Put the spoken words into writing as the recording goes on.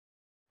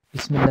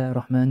Bismillah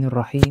ar-Rahman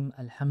ar-Rahim.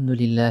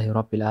 Alhamdulillahi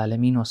Rabbil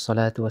Alameen.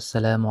 Wassalatu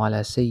wassalamu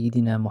ala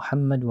Sayyidina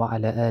Muhammad wa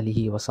ala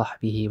alihi wa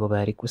sahbihi wa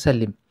barik wa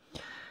sallim.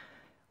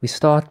 We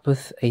start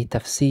with a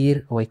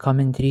tafsir or a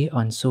commentary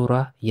on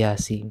Surah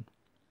Yasin.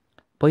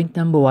 Point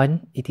number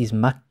one, it is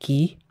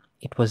Makki.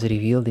 It was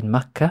revealed in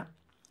Makkah.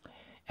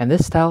 And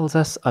this tells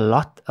us a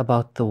lot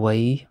about the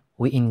way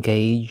we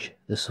engage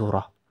the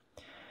surah.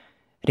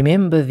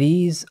 Remember,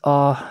 these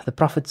are the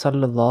Prophet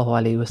sallallahu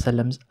alaihi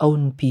wasallam's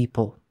own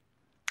people.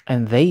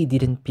 And they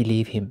didn't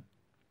believe him.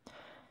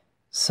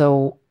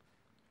 So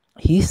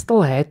he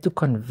still had to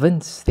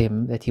convince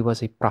them that he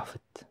was a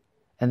prophet.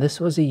 And this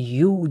was a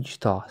huge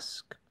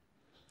task.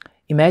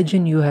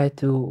 Imagine you had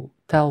to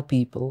tell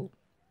people,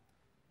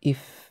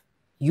 if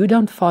you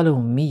don't follow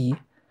me,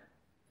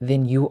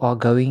 then you are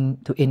going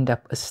to end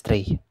up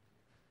astray.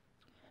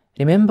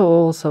 Remember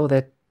also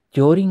that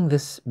during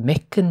this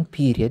Meccan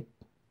period,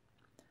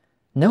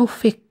 no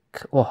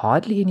fiqh or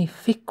hardly any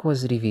fiqh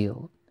was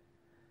revealed.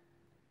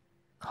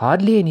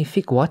 Hardly any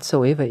fiqh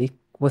whatsoever,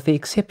 with the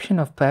exception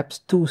of perhaps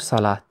 2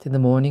 salat in the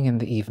morning and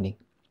the evening.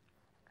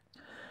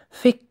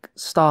 Fiqh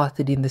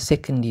started in the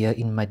 2nd year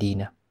in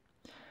Madina.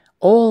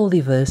 All the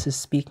verses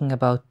speaking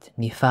about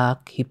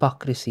nifaq,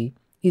 hypocrisy,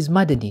 is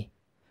Madani.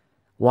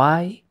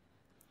 Why?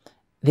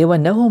 There were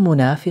no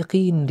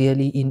munafiqeen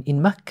really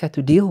in Makkah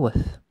to deal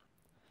with.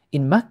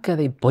 In Makkah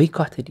they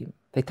boycotted him.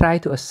 They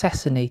tried to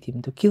assassinate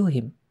him, to kill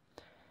him.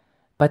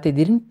 But they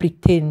didn't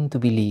pretend to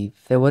believe.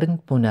 They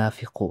weren't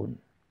munafiqun.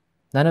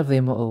 None of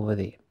them were over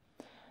there.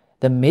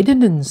 The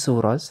Medinan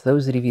surahs,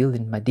 those revealed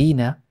in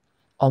Medina,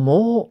 are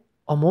more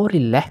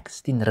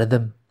relaxed in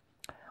rhythm,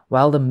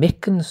 while the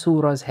Meccan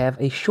surahs have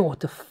a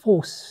shorter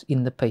force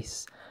in the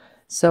pace.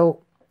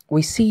 So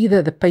we see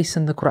the pace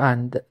in the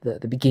Quran,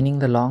 the beginning,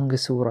 the longer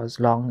surahs,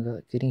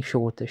 longer, getting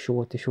shorter,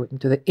 and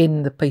to the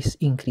end the pace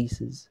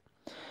increases.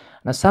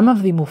 Now some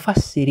of the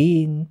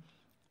Mufassirin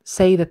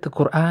say that the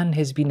Quran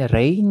has been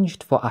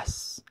arranged for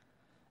us.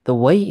 The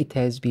way it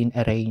has been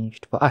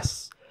arranged for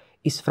us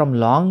is from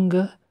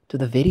longer to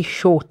the very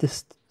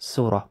shortest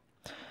surah.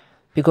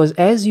 Because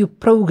as you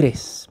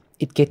progress,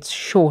 it gets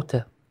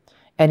shorter.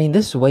 And in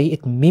this way,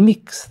 it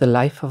mimics the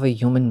life of a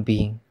human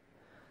being.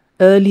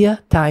 Earlier,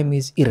 time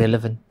is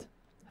irrelevant.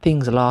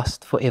 Things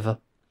last forever.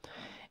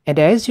 And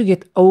as you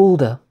get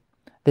older,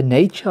 the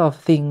nature of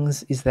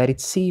things is that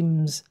it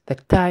seems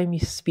that time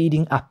is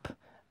speeding up,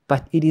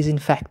 but it is in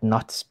fact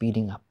not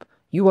speeding up.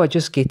 You are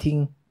just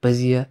getting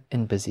busier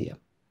and busier.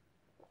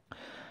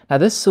 Now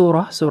this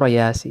surah, Surah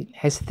Yasin,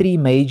 has 3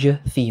 major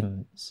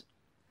themes.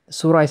 The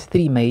surah has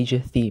 3 major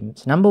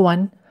themes. Number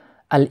 1,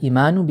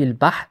 al-imanu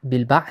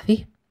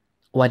bil-ba'thi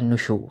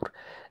wal-nushur.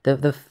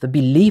 The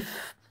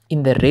belief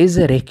in the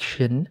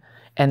resurrection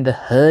and the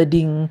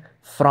herding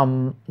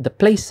from the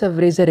place of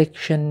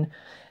resurrection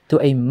to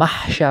a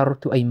mahshar,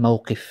 to a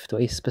mawqif, to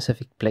a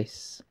specific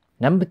place.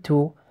 Number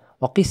 2,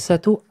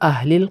 وَقِصَّةُ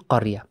أَهْلِ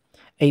الْقَرْيَةِ,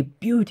 a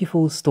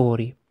beautiful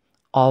story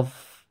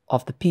of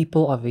the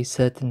people of a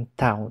certain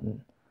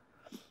town.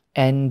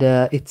 And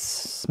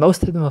it's,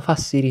 most of the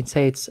Mufassirin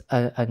say it's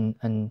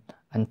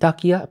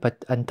Antalya,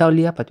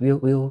 but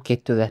we'll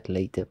get to that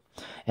later.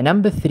 And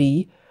number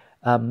 3,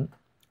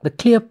 the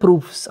clear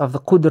proofs of the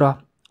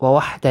Qudra wa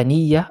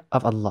Wahdaniyya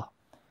of Allah.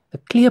 The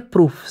clear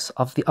proofs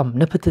of the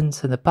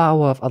omnipotence and the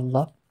power of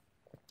Allah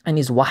and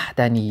His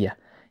Wahdaniyya,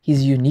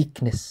 His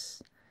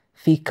uniqueness,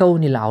 fi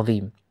kawnil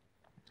azim,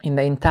 in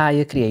the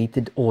entire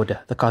created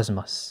order, the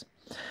cosmos.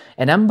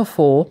 And number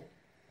 4,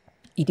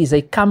 it is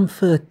a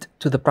comfort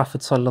to the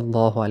Prophet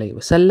sallallahu alaihi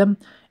wasallam,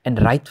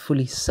 and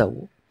rightfully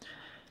so.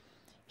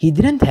 He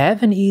didn't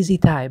have an easy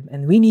time,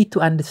 and we need to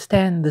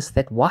understand this,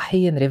 that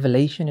wahi and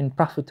revelation in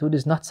prophethood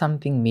is not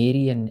something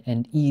merry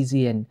and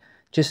easy and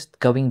just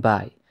going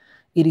by.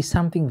 It is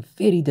something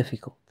very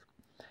difficult.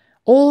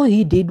 All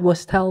he did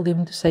was tell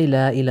them to say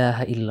La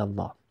ilaha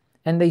illallah.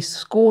 And they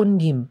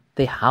scorned him,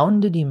 they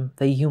hounded him,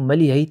 they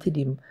humiliated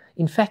him.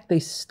 In fact, they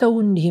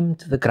stoned him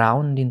to the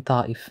ground in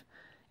Ta'if.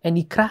 And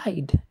he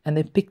cried, and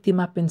they picked him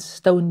up and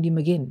stoned him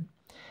again.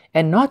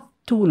 And not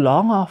too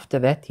long after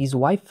that, his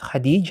wife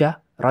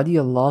Khadija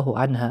radiallahu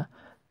anha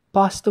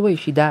passed away.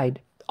 She died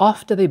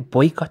after they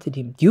boycotted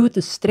him due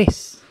to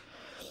stress.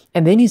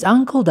 And then his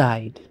uncle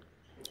died,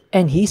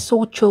 and he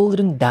saw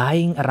children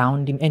dying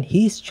around him, and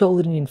his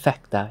children in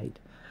fact died.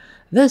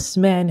 This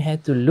man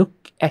had to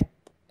look at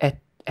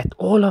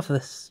all of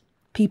this,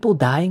 people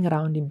dying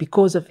around him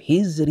because of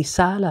his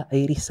risala,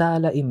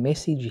 a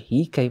message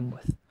he came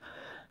with.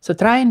 So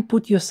try and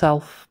put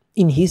yourself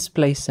in his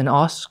place and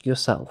ask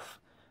yourself,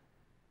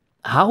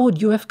 how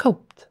would you have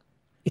coped?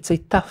 It's a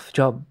tough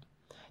job.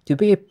 To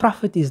be a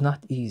prophet is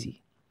not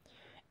easy.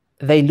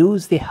 They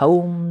lose their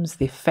homes,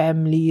 their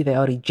family, they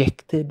are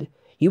rejected.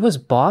 He was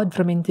barred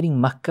from entering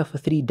Makkah for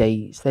 3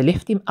 days. They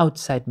left him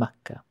outside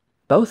Makkah.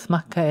 Both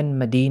Makkah and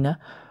Medina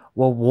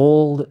were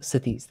walled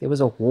cities. There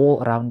was a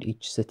wall around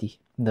each city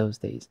in those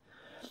days.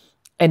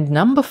 And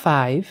number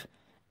 5,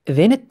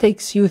 then it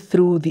takes you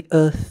through the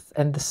earth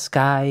and the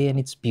sky and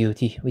its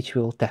beauty, which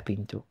we'll tap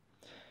into.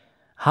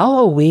 How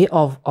aware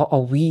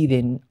are we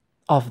then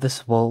of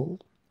this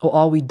world? Or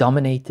are we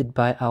dominated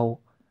by our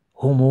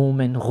humum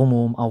and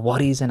ghumum, our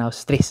worries and our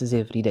stresses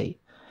every day?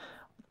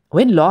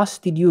 When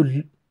last did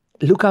you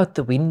look out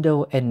the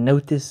window and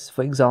notice,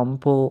 for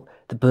example,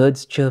 the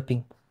birds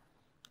chirping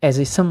as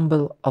a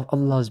symbol of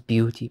Allah's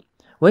beauty?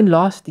 When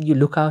last did you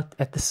look out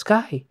at the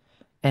sky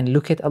and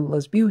look at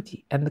Allah's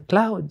beauty and the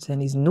clouds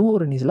and His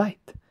nur and His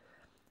light?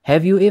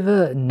 Have you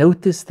ever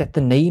noticed that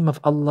the name of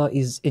Allah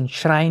is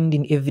enshrined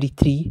in every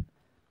tree?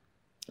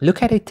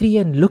 Look at a tree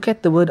and look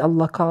at the word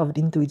Allah carved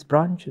into its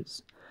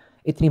branches.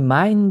 It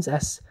reminds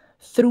us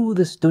through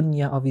this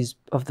dunya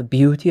of the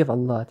beauty of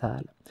Allah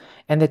Ta'ala,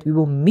 and that we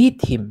will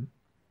meet Him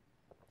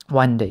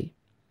one day,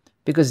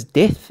 because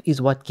death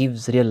is what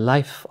gives real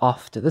life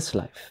after this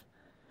life.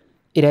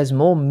 It has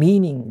more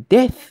meaning.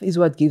 Death is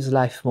what gives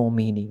life more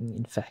meaning,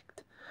 in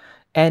fact.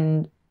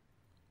 And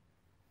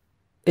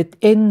it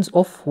ends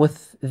off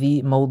with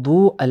the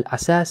mawdu'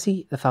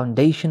 al-asasi, the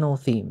foundational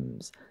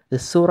themes. The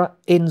surah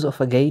ends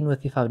off again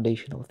with the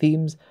foundational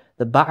themes,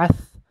 the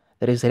ba'ath,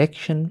 the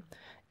resurrection,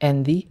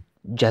 and the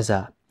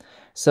jaza.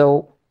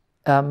 So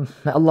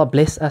may Allah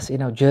bless us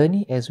in our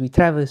journey as we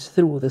traverse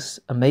through this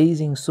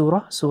amazing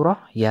surah, Surah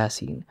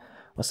Yasin.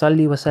 Wa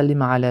salli wa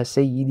sallim ala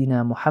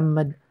Sayyidina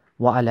Muhammad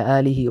wa ala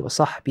alihi wa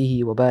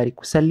sahbihi wa barik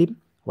wa sallim.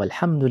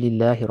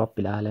 Walhamdulillahi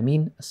Rabbil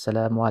Alameen.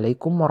 Assalamu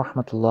alaikum wa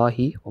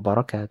rahmatullahi wa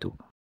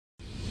barakatuh.